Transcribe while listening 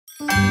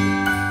Hey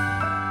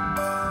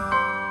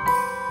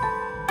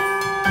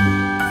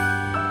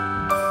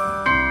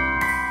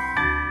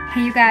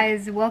you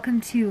guys,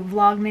 welcome to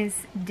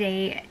Vlogmas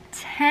Day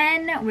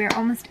 10. We're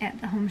almost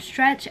at the home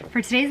stretch.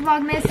 For today's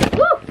Vlogmas,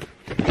 woo!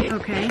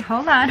 Okay,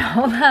 hold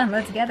on,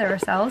 let's gather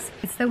ourselves.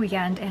 It's the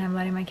weekend and I'm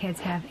letting my kids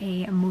have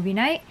a movie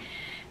night.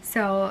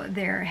 So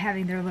they're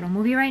having their little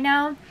movie right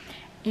now.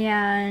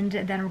 And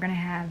then we're gonna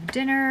have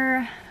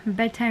dinner,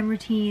 bedtime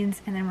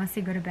routines, and then once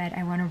they go to bed,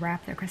 I wanna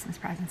wrap their Christmas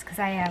presents because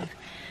I have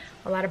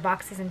a lot of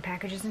boxes and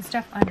packages and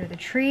stuff under the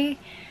tree.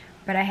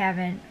 But I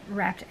haven't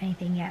wrapped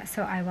anything yet,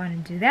 so I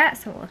want to do that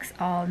so it looks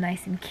all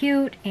nice and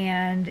cute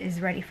and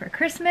is ready for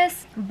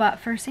Christmas. But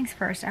first things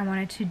first, I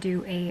wanted to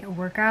do a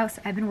workout.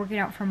 So I've been working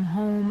out from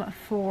home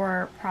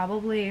for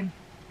probably,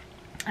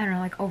 I don't know,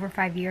 like over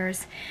 5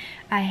 years.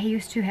 I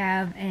used to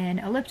have an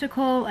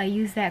elliptical. I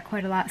used that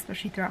quite a lot,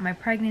 especially throughout my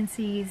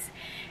pregnancies.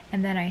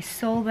 And then I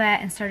sold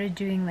that and started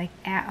doing like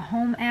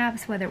at-home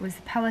apps, whether it was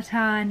the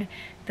Peloton,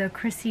 the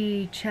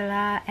Chrissy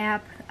Chilla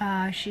app.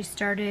 She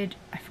started,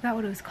 I forgot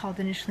what it was called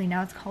initially,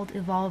 now it's called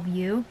Evolve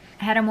You.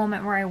 I had a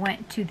moment where I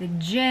went to the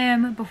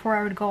gym before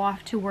I would go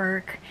off to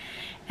work,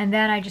 and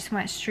then I just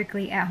went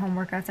strictly at-home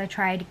workouts. I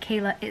tried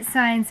Kayla It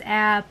Science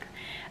app,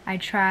 I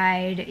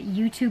tried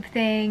YouTube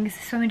things,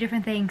 so many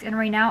different things, and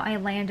right now I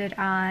landed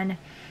on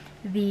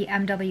the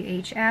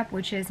MWH app,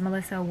 which is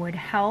Melissa Wood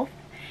Health,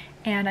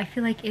 and I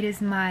feel like it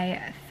is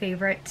my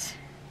favorite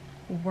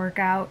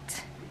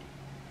workout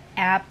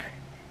app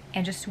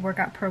and just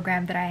workout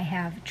program that I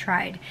have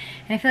tried.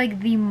 And I feel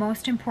like the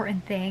most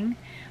important thing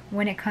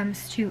when it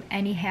comes to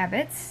any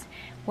habits,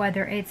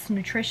 whether it's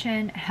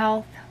nutrition,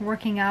 health,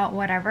 working out,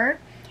 whatever,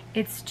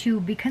 it's to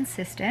be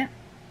consistent.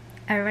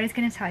 Everybody's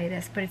gonna tell you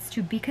this, but it's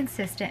to be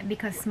consistent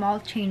because small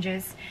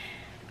changes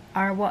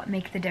are what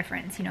make the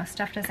difference. You know,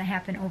 stuff doesn't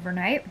happen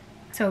overnight.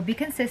 So be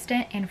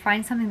consistent and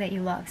find something that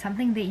you love,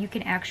 something that you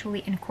can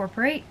actually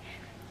incorporate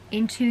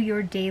into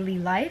your daily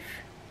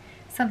life,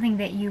 something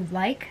that you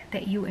like,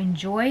 that you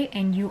enjoy,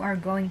 and you are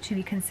going to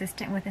be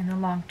consistent with in the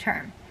long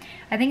term.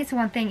 I think it's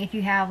one thing if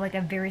you have like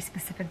a very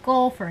specific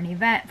goal for an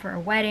event, for a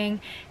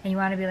wedding, and you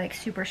want to be like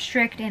super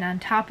strict and on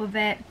top of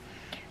it.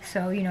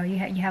 So, you know, you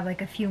have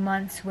like a few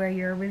months where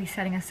you're really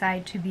setting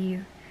aside to be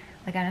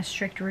like on a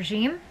strict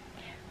regime.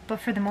 But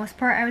for the most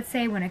part, I would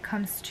say when it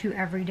comes to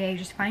every day,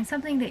 just find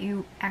something that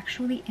you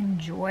actually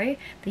enjoy,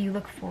 that you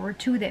look forward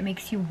to, that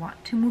makes you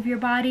want to move your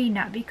body,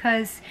 not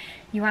because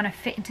you want to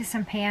fit into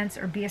some pants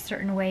or be a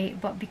certain way,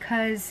 but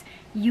because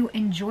you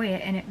enjoy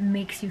it and it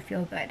makes you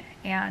feel good.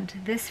 And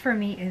this for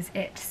me is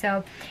it.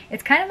 So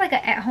it's kind of like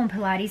an at-home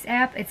Pilates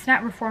app. It's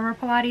not reformer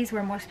Pilates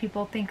where most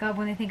people think of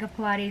when they think of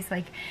Pilates,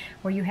 like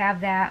where you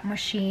have that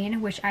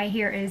machine, which I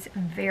hear is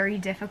very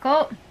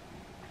difficult.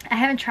 I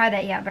haven't tried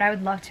that yet, but I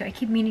would love to. I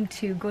keep meaning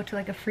to go to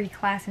like a free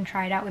class and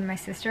try it out with my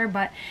sister,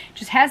 but it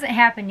just hasn't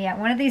happened yet.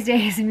 One of these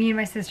days, me and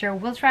my sister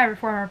will try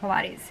reformer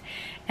Pilates,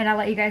 and I'll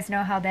let you guys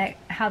know how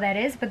that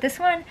is. But this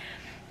one,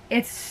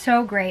 it's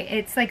so great.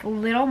 It's like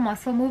little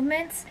muscle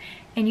movements,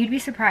 and you'd be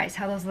surprised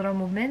how those little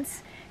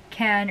movements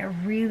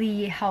can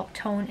really help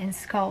tone and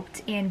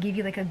sculpt and give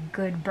you like a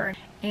good burn.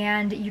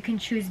 And you can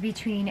choose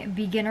between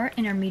beginner,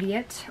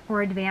 intermediate,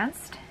 or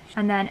advanced.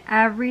 And then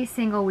every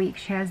single week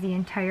she has the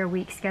entire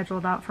week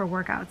scheduled out for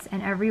workouts,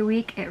 and every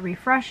week it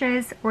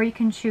refreshes, or you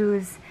can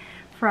choose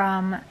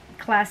from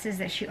classes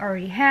that she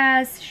already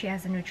has. She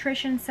has a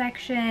nutrition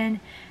section,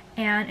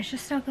 and it's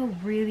just like a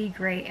really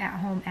great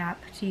at-home app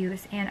to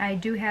use. And I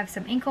do have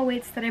some ankle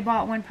weights that I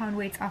bought, 1 pound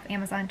weights off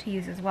Amazon to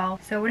use as well.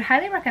 So I would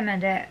highly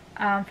recommend it.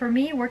 For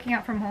me, working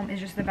out from home is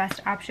just the best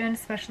option,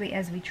 especially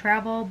as we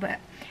travel, but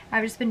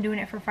I've just been doing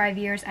it for 5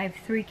 years. I have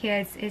 3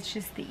 kids. It's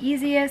just the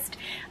easiest.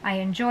 I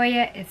enjoy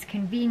it. It's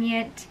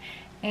convenient.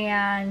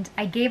 And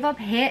I gave up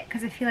HIIT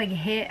because I feel like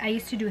I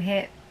used to do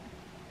HIIT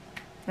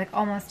like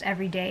almost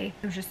every day.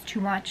 It was just too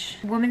much.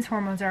 Women's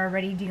hormones are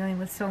already dealing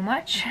with so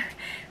much.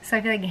 So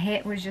I feel like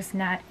HIIT was just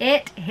not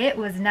it. HIIT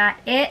was not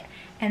it.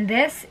 And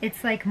this,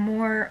 it's like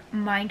more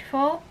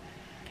mindful.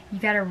 You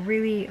gotta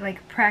really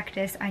like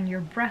practice on your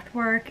breath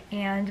work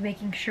and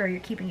making sure you're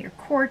keeping your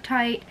core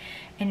tight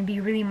and be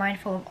really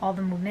mindful of all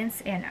the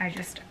movements, and I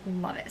just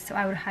love it. So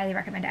I would highly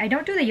recommend it. I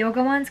don't do the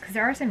yoga ones because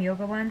there are some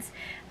yoga ones.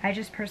 I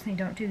just personally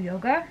don't do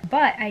yoga,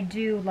 but I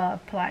do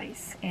love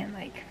Pilates, and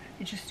like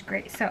it's just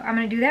great. So I'm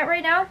gonna do that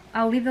right now.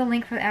 I'll leave the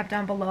link for the app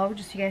down below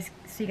just so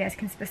you guys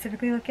can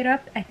specifically look it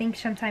up. I think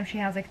sometimes she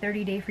has like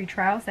 30-day free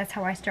trials. That's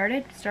how I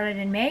started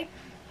in May.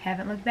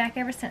 Haven't looked back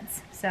ever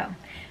since. So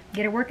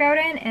get a workout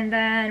in, and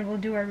then we'll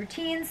do our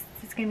routines.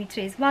 It's gonna be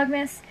today's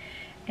Vlogmas,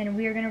 and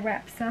we are gonna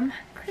wrap some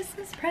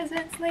Christmas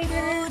presents later.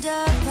 Hold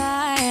up,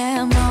 I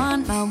am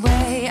on my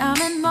way,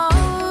 I'm in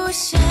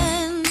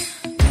motion.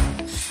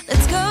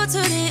 Let's go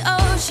to the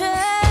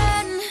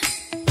ocean.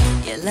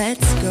 Yeah,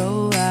 let's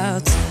go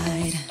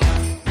outside.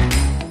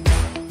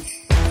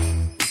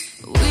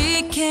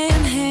 We can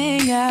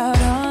hang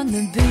out on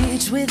the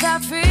beach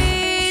without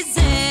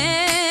freezing.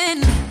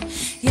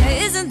 Yeah,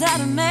 isn't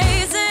that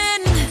amazing?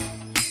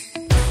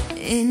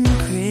 In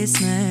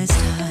Christmas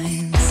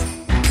times,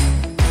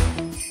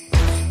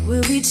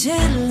 We'll be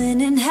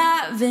chilling and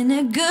having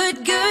a good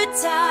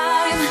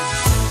time.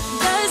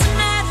 Doesn't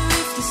matter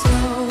if the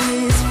snow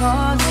is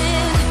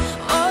falling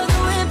or the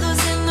wind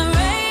blows and the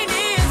rain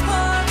is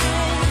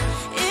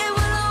pouring. It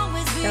will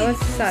always be. That was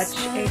such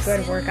a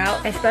good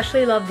workout. I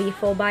especially love the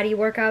full body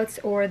workouts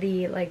or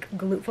the like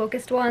glute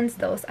focused ones.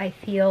 Those I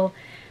feel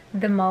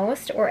the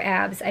most, or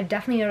abs. I've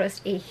definitely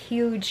noticed a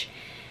huge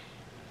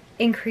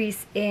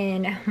increase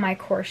in my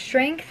core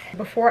strength.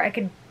 Before I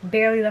could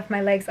barely lift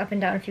my legs up and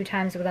down a few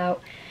times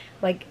without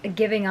like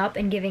giving up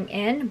and giving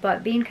in,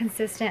 but being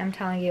consistent, I'm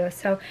telling you.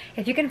 So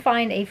if you can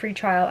find a free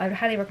trial, I would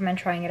highly recommend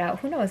trying it out.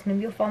 Who knows,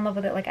 maybe you'll fall in love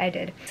with it like I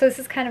did. So this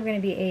is kind of going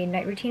to be a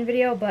night routine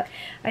video, but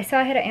I saw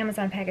I had an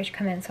Amazon package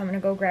come in, so I'm going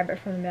to go grab it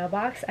from the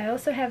mailbox. I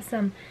also have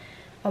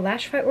a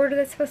Lash Fight order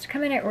that's supposed to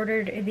come in. I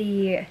ordered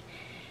the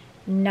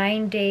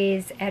 9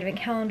 days advent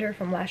calendar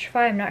from Lash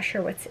Fight. I'm not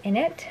sure what's in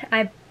it.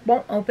 I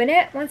won't open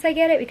it once I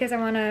get it because I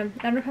don't know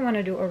if I want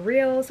to do a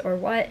reels or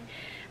what.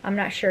 I'm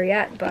not sure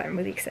yet, but I'm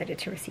really excited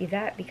to receive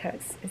that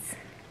because it's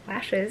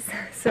lashes.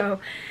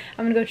 So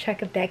I'm gonna go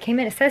check if that came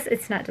in. It says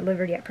it's not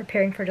delivered yet,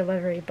 preparing for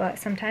delivery, but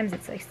sometimes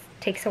it's like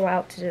takes a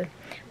while to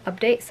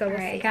update. So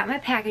I got my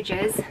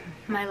packages.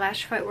 My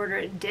Lash Fight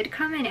order did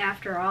come in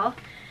after all.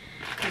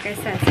 Like I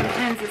said,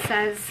 sometimes it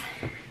says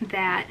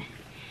that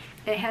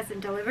it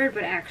hasn't delivered,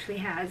 but it actually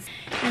has.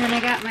 And then I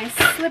got my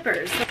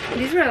slippers.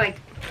 These were like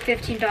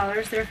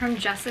 $15. They're from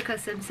Jessica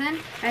Simpson.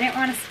 I didn't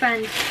want to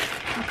spend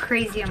a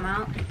crazy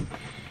amount.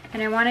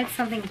 And I wanted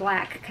something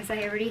black because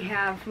I already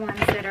have ones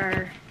that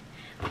are,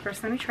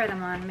 first let me try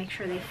them on and make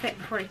sure they fit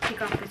before I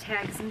take off the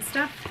tags and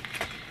stuff.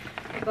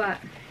 But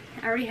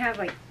I already have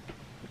like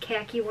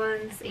khaki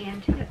ones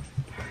and it's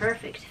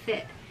perfect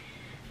fit.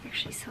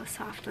 Actually so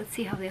soft. Let's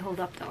see how they hold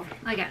up though.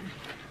 Again,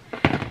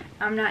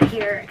 I'm not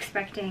here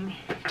expecting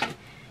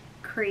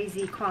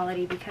crazy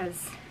quality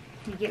because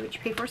you get what you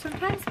pay for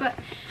sometimes, but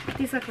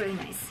these look really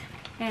nice.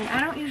 And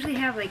I don't usually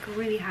have like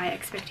really high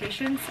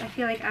expectations. I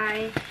feel like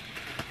I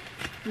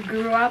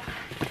grew up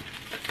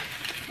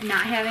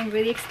not having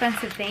really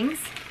expensive things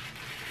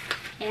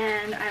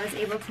and I was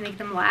able to make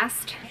them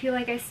last. I feel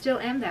like I still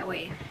am that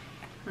way.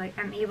 Like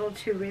I'm able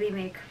to really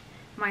make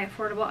my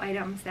affordable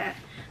items that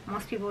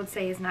most people would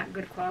say is not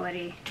good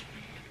quality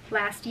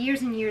last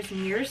years and years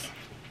and years.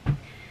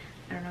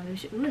 I don't know,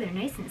 ooh, they're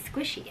nice and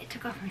squishy. I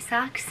took off my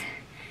socks.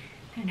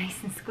 They're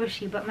nice and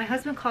squishy, but my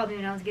husband called me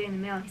when I was getting the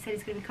mail. He said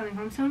he's going to be coming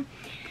home soon.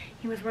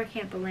 He was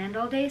working at the land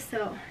all day,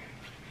 so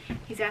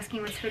he's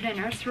asking what's for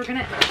dinner, so we're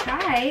gonna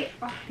try.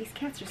 Oh, these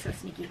cats are so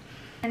sneaky.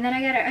 And then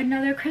I got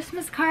another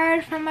Christmas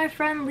card from my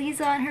friend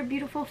Lisa and her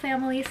beautiful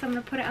family, so I'm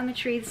gonna put it on the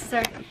tree. This is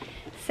our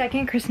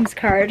second Christmas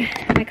card.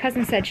 My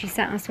cousin said she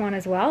sent us one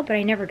as well, but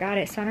I never got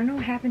it, so I don't know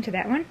what happened to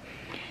that one.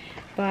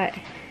 But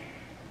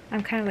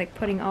I'm kind of like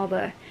putting all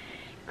the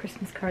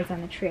Christmas cards on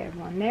the tree. I have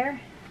one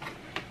there,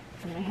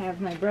 and I have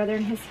my brother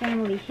and his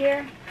family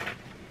here.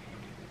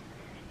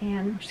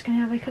 And we're just gonna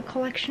have like a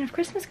collection of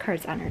Christmas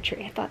cards on our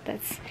tree.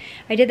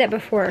 I did that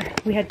before.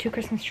 We had 2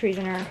 Christmas trees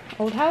in our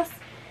old house.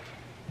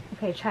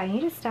 Okay, Chai, I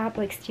need to stop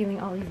like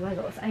stealing all these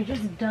Legos. I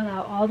just dug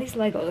out all these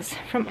Legos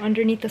from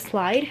underneath the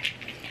slide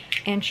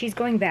and she's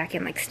going back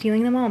and like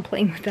stealing them all and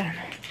playing with them.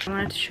 I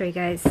wanted to show you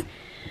guys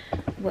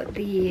what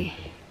the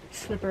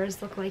slippers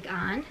look like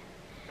on.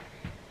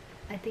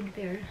 I think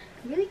they're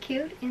really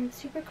cute and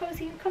super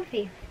cozy and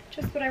comfy.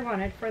 Just what I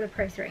wanted for the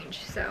price range.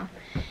 So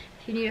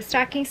if you need a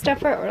stocking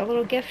stuffer or a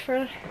little gift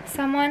for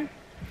someone,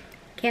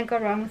 can't go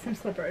wrong with some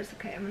slippers.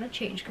 Okay, I'm gonna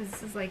change because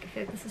this is like,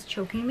 this is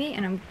choking me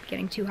and I'm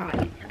getting too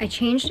hot. I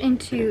changed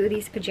into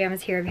these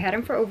pajamas here. I've had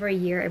them for over a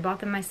year. I bought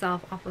them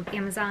myself off of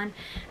Amazon.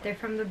 They're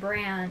from the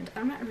brand,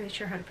 I'm not really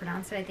sure how to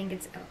pronounce it. I think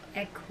it's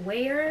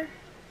Equair,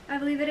 I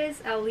believe it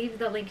is. I'll leave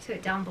the link to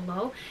it down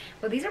below.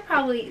 But these are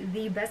probably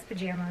the best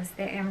pajamas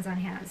that Amazon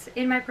has,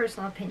 in my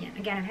personal opinion.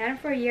 Again, I've had them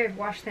for a year. I've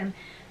washed them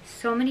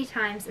so many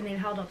times and they've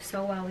held up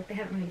so well. Like they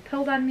haven't really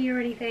pilled on me or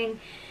anything.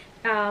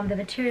 The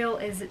material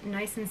is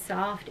nice and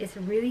soft. It's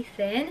really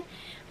thin,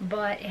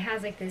 but it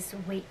has like this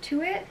weight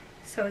to it.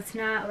 So it's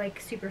not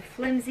like super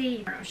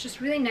flimsy. It's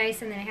just really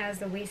nice, and then it has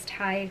the waist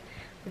high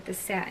with the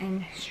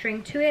satin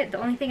string to it. The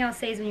only thing I'll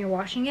say is when you're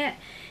washing it,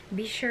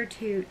 be sure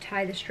to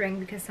tie the string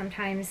because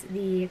sometimes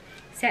the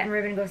satin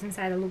ribbon goes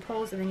inside the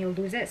loopholes and then you'll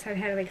lose it. So I've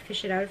had to like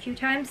fish it out a few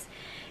times.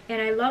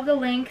 And I love the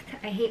length.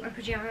 I hate my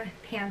pajama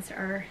pants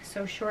are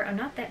so short. I'm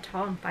not that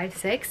tall, I'm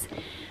 5'6",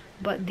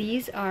 but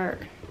these are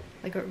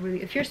like a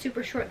really, if you're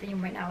super short then you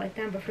might not like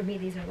them, but for me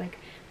these are like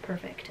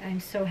perfect.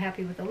 I'm so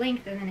happy with the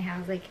length, and then it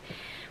has like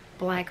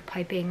black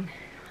piping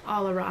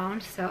all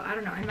around. So I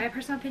don't know, in my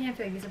personal opinion I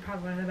feel like these are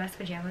probably one of the best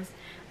pajamas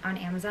on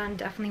Amazon.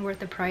 Definitely worth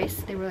the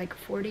price. They were like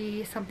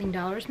 $40 something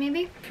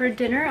maybe. For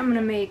dinner I'm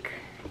gonna make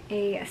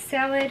a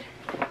salad.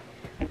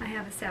 I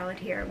have a salad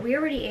here. We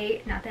already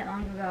ate not that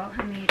long ago.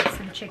 I made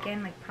some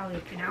chicken like probably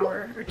like an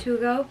hour or 2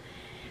 ago.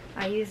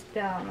 I used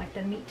like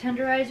the meat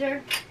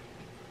tenderizer,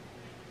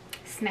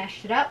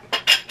 smashed it up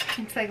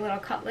into like little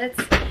cutlets,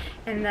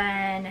 and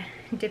then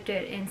dipped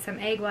it in some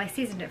egg. Well, I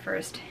seasoned it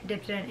first,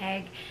 dipped it in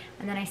egg,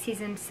 and then I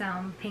seasoned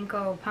some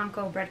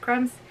panko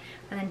breadcrumbs,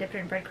 and then dipped it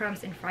in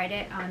breadcrumbs and fried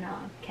it on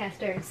a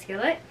cast iron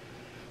skillet.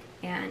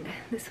 And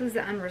this was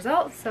the end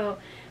result. So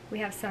we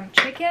have some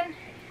chicken.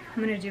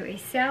 I'm gonna do a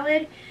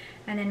salad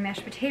and then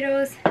mashed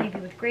potatoes, maybe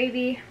with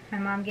gravy. My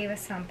mom gave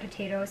us some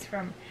potatoes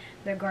from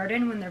their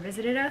garden when they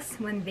visited us.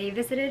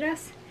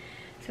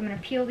 So I'm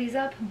gonna peel these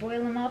up,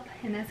 boil them up,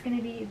 and that's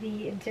gonna be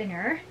the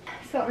dinner.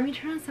 So let me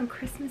turn on some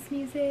Christmas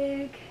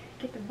music,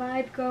 get the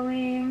vibe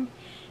going,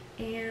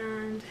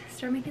 and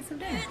start making some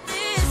dinner.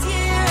 This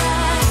year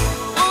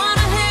I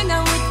wanna hang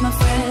out with my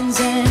friends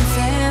and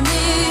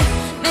family,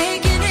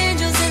 making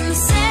angels in the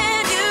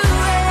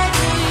sanctuary.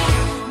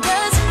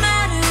 Doesn't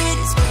matter, it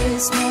is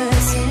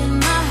Christmas in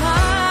my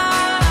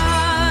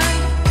heart,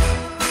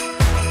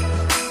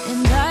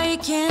 and I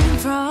can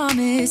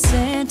promise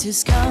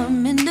Santa's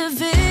coming to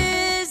visit.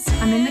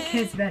 I'm in the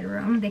kids'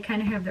 bedroom. They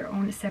kind of have their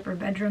own separate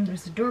bedroom.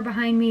 There's a door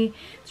behind me.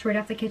 It's right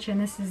off the kitchen.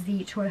 This is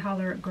the toy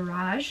hauler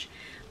garage,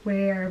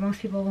 where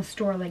most people will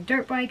store like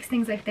dirt bikes,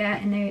 things like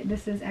that. And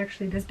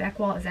this back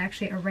wall is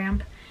actually a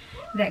ramp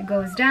that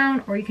goes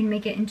down, or you can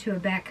make it into a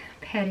back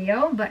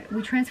patio. But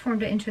we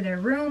transformed it into their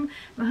room.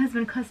 My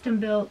husband custom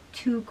built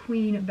 2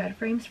 queen bed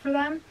frames for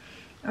them.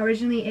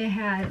 Originally it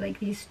had like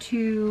these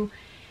 2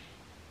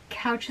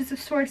 couches of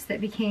sorts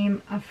that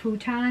became a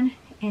futon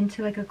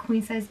into like a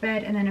queen size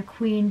bed, and then a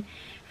queen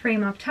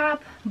frame up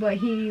top, but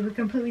we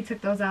completely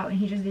took those out and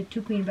he just did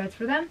 2 queen beds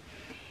for them.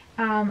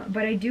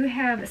 But I do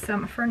have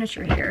some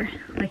furniture here,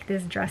 like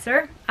this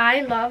dresser.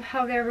 I love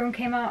how their room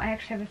came out. I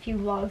actually have a few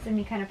vlogs of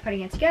me kind of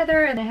putting it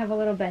together, and I have a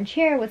little bench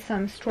here with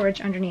some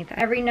storage underneath.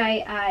 Every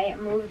night I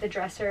move the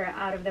dresser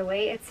out of the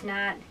way. It's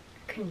not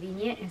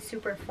convenient and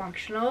super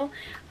functional.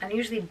 I'm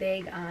usually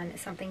big on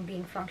something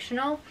being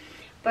functional,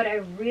 but I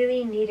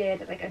really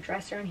needed like a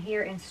dresser in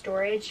here and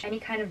storage. Any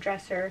kind of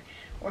dresser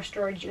or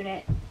storage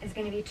unit is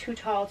going to be too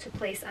tall to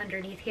place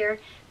underneath here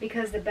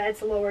because the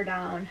bed's lower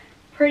down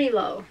pretty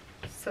low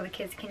so the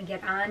kids can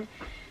get on.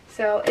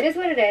 So it is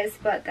what it is,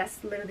 but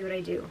that's literally what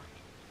I do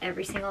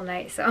every single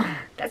night. So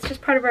that's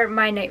just part of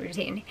my night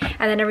routine.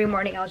 And then every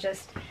morning I'll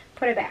just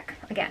put it back.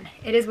 Again,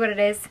 it is what it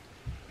is.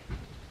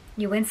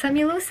 You win some,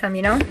 you lose some,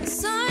 you know?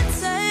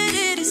 Sunset,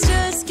 it is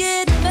just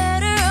getting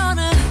better on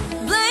a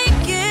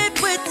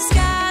blanket with the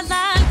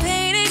skyline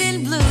painted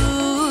in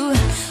blue.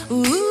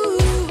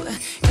 Ooh,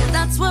 yeah,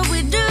 that's what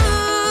we do.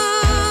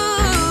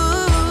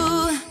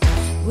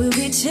 We'll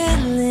be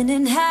chilling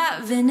and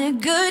having a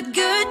good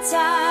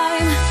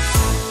time.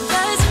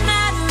 Doesn't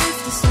matter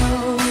if the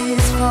snow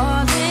is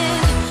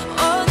falling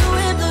or the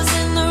wind blows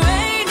and the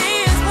rain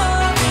is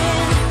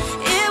pouring.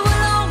 It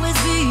will always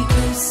be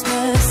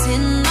Christmas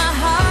in my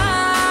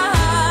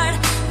heart.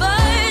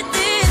 But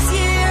this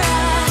year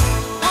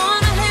I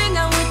wanna hang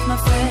out with my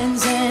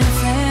friends and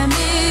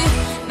family,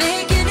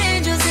 making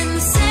angels in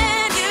the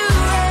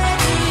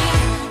sanctuary.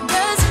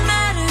 Doesn't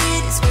matter,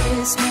 it is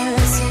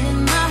Christmas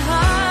in my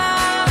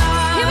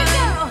heart. Here we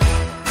go.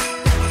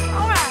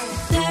 All right.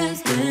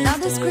 Dance, dance, now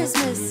this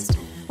Christmas,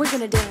 we're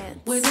gonna dance.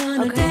 We're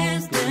gonna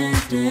dance,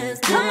 dance, dance,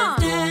 come on.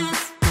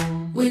 Dance.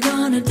 We're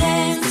gonna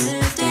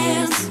dance,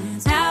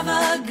 dance, have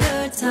a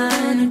good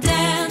time.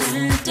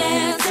 Dance,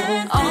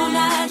 dance, all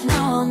night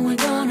long. We're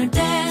gonna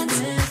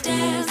dance,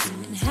 dance,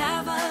 and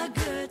have a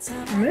good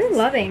time. I'm really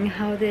loving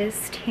how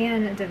this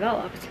tan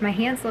developed. My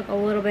hands look a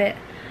little bit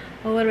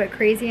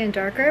crazy and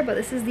darker, but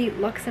this is the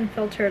Luxe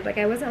Unfiltered. Like,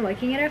 I wasn't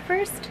liking it at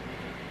first,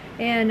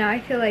 and now I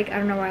feel like, I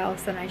don't know why all of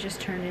a sudden I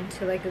just turned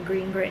into like a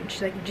green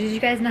Grinch. Like, did you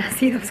guys not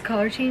see those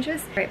color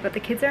changes? Right, but the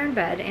kids are in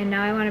bed, and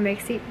now I want to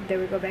make, see, there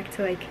we go back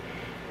to like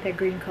that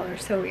green color.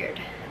 So weird.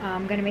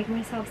 I'm gonna make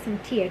myself some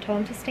tea. I told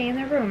them to stay in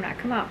their room, not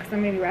come out, because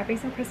I'm gonna be wrapping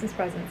some Christmas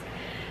presents.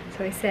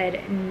 So I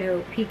said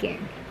no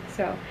peeking.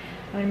 So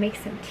I'm gonna make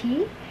some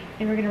tea,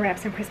 and we're gonna wrap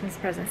some Christmas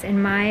presents.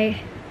 And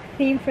my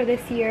theme for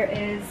this year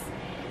is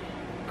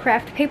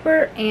craft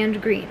paper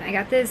and green. I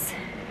got this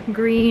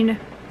green,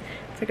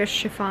 it's like a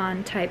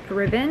chiffon type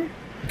ribbon.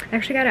 I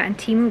actually got it on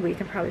Temu, but you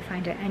can probably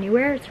find it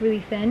anywhere. It's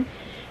really thin.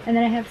 And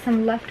then I have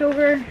some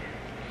leftover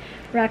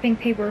wrapping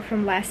paper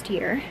from last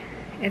year.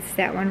 It's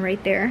that one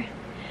right there.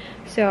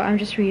 So I'm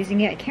just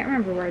reusing it. I can't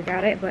remember where I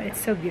got it, but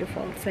it's so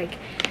beautiful. It's like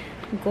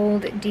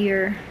gold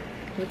deer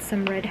with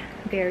some red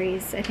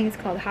berries. I think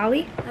it's called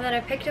holly. And then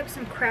I picked up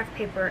some craft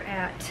paper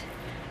at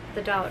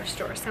the dollar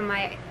store. So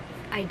my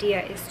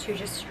idea is to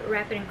just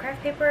wrap it in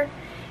craft paper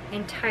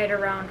and tie it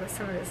around with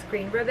some of this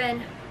green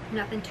ribbon.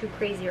 Nothing too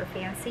crazy or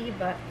fancy,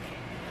 but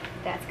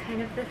that's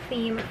kind of the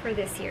theme for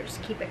this year.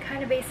 Just keep it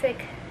kind of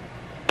basic,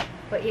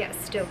 but yeah,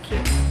 still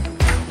cute.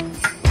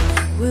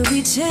 We'll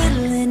be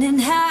chilling and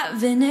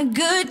having a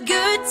good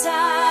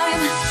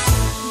time.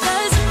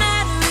 Doesn't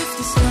matter if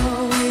the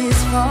snow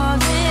is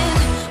falling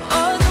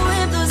or the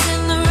wind blows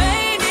and the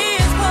rain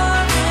is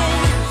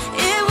pouring.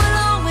 It will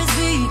always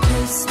be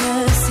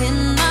Christmas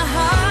in my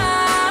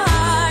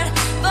heart.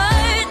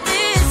 But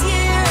this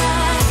year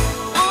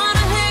I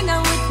wanna hang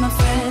out with my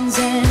friends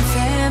and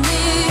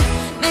family,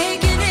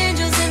 making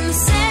angels in the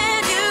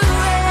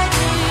sanctuary.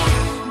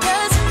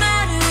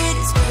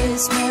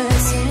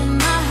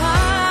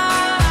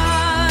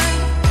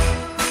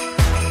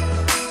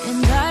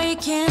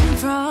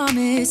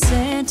 promised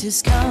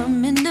Santa's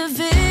coming to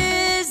visit.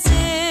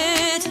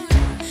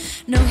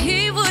 No,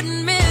 he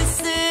wouldn't miss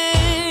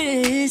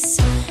this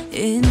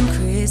in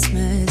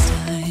Christmas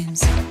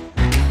times.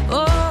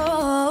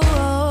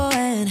 Oh,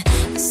 and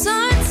the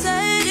sun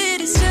said it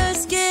is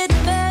just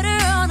getting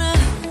better on a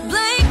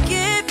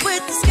blanket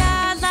with the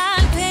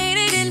skyline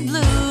painted in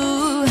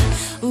blue.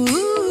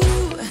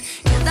 Ooh,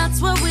 yeah,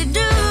 that's what we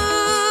do.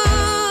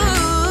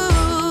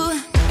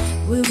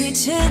 We'll be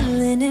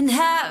chilling and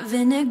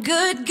having a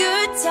good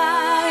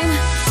time.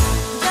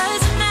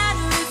 Doesn't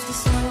matter if the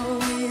snow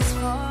is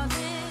falling.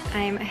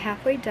 I'm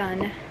halfway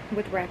done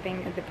with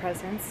wrapping the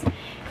presents,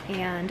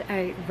 and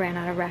I ran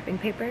out of wrapping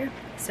paper,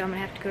 so I'm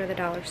gonna have to go to the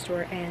dollar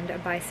store and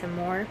buy some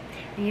more.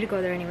 I need to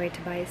go there anyway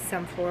to buy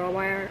some floral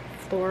wire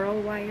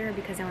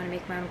because I want to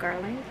make my own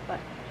garland. But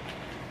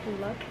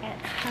look at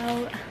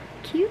how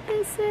cute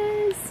this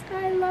is.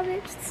 I love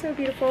it. It's so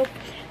beautiful.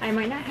 I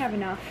might not have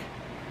enough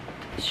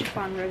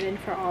chiffon ribbon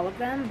for all of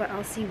them, but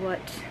I'll see what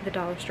the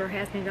dollar store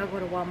has. Maybe I'll go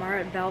to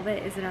Walmart.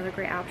 Velvet is another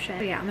great option.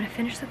 But yeah, I'm gonna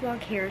finish the vlog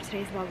here,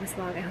 today's Vlogmas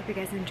vlog. I hope you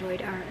guys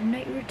enjoyed our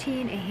night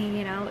routine and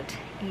hanging out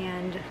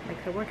and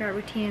like the workout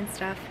routine and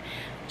stuff.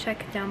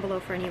 Check down below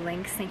for any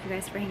links. Thank you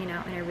guys for hanging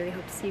out, and I really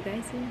hope to see you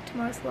guys in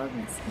tomorrow's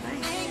Vlogmas. Bye.